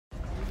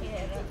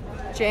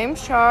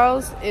James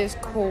Charles is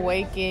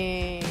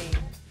quaking.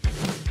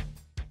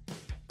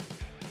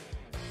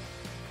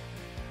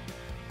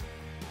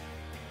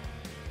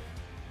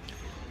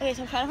 Okay,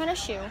 so I'm trying to find a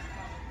shoe.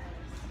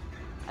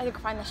 I think I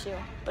can find the shoe,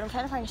 but I'm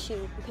trying to find a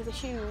shoe because the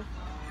shoe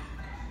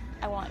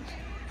I want.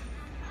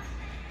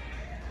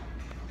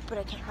 But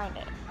I can't find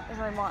it. There's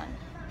only one.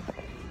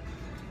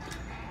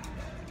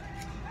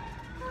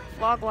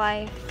 Vlog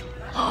life.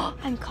 Oh,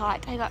 I'm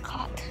caught. I got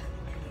caught.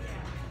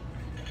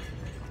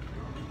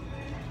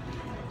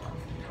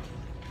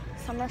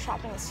 Summer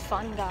shopping is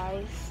fun,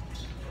 guys.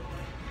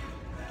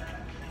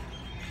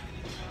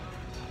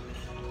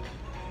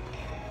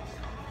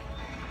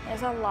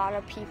 There's a lot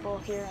of people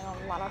here, and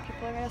a lot of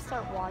people are gonna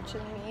start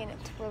watching me, and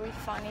it's really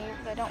funny.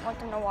 I don't want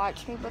them to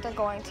watch me, but they're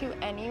going to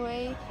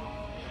anyway.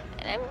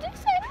 And I'm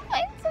just trying to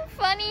find some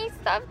funny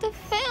stuff to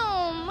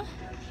film.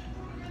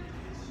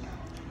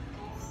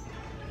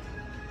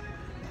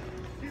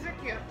 These are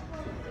cute.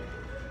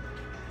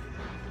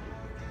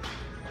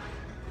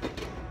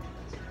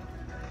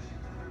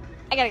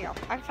 I gotta go.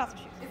 I found some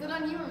shoes. Is it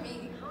on you or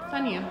me? It's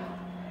on you.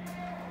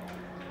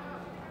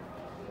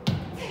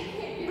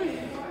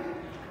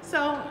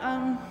 So,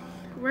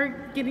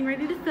 we're getting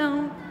ready to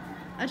film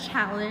a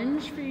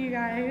challenge for you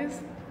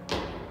guys.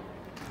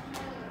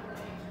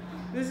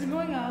 This is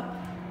going up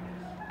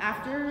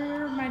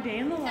after my day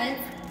in the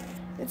life.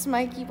 It's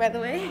Mikey, by the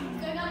way.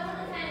 It's going up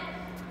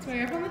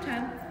on the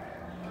 10th.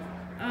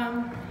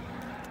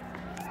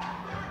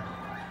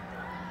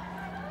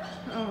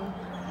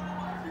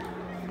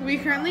 We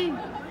currently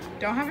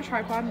don't have a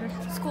tripod.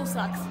 School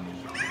sucks.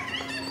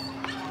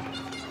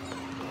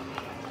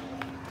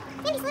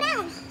 Mandy, slow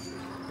down.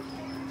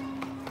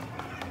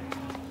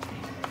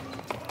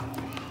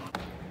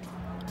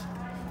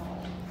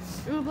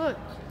 Ooh, look.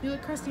 You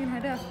look crusty and high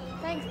def.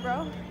 Thanks,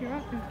 bro. You're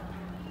welcome.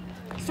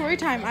 Story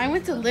time. I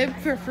went to live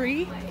for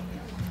free.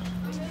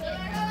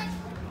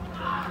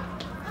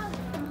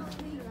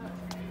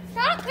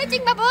 Stop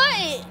pitching my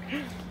butt!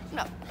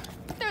 No.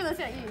 Throw this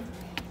at you.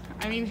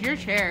 I mean, it's your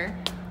chair.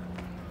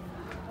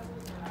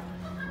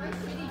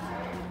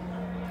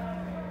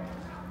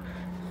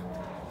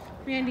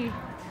 Mandy.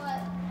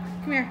 What?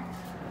 Come here.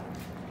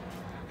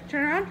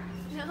 Turn around.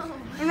 No.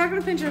 I'm not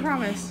gonna pinch, I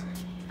promise.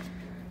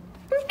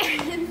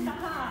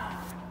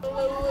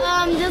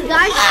 This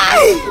guy.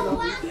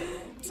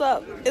 What's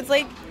up? It's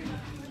like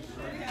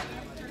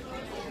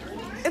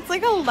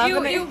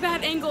 11. You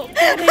bad angle.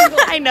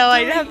 I know,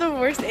 I have the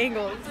worst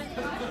angles.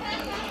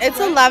 It's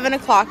 11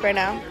 o'clock right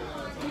now.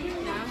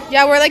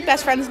 Yeah, we're like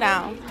best friends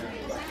now.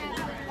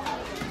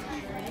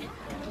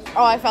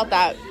 Oh, I felt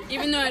that.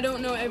 Even though I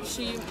don't know if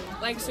she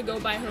likes to go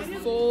by her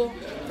full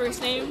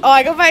first name. Oh,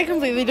 I go by a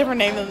completely different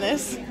name than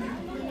this.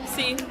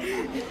 See? What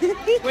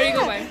do you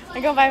go by? I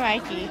go by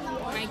Mikey.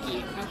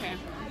 Mikey. Okay.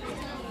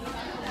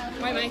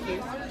 Why Mikey?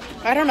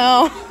 I don't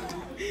know.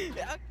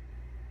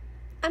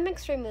 I'm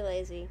extremely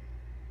lazy.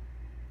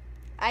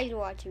 I've been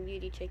watching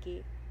Beauty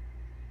Chickie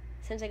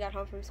since I got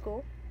home from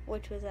school,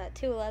 which was at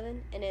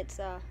 2:11, and it's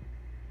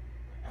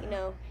you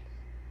know,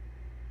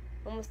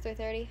 almost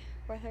 3:30,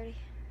 4:30.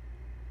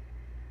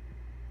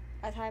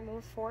 At time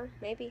almost 4,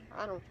 maybe.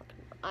 I don't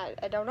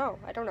know.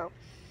 I don't know.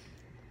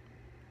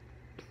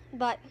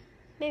 But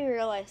made me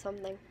realize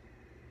something.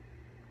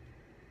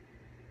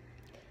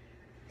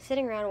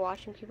 Sitting around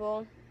watching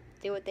people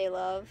do what they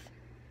love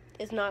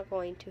is not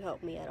going to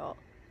help me at all.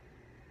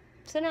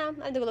 So now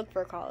I have to go look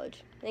for a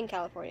college in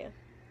California.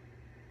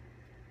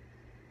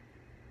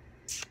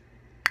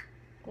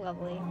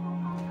 Lovely.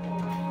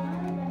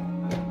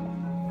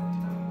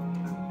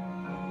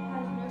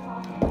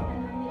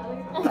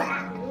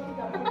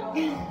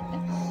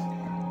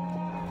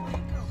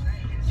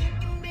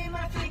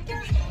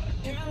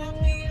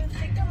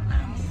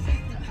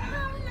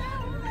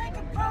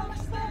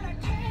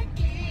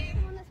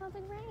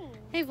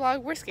 Hey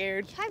vlog, we're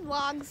scared. Hi,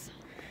 vlogs.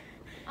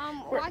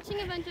 Watching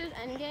Avengers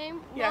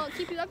Endgame Yeah. will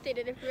keep you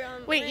updated if you're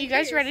Wait, you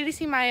guys ready to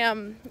see my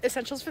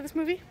essentials for this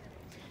movie?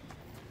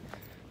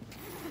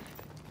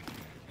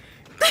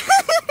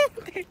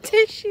 They're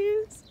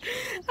tissues.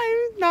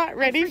 I'm not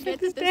ready for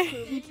this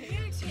day.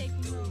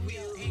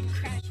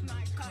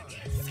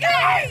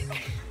 Sky!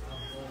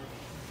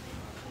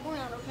 We're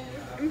not okay.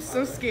 I'm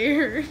so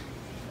scared.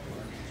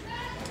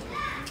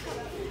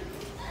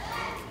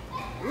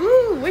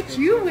 Ooh, what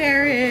you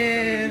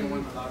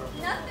wearing?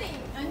 Nothing.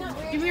 I'm not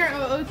wearing. Give me your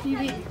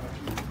OOTD.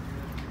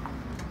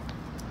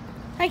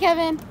 Hi,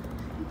 Kevin.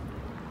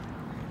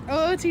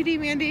 OOTD,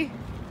 Mandy.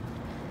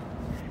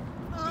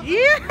 Yeah.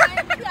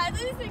 Yeah,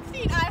 this is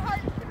 16. I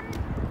heart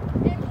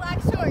and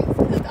black shorts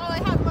because that's all I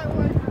have in my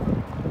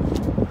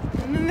wardrobe.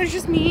 And then there's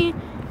just me,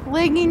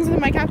 leggings, and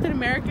my Captain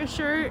America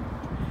shirt.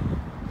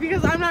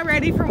 Because I'm not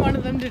ready for one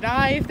of them to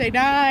die if they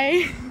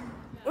die.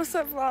 What's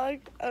up,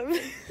 vlog?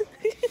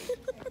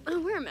 Oh,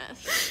 we're a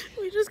mess.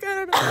 We just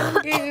got out of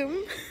the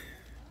game.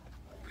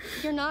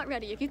 You're not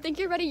ready. If you think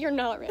you're ready, you're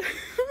not ready.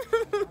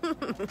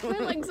 My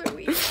legs are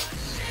weak.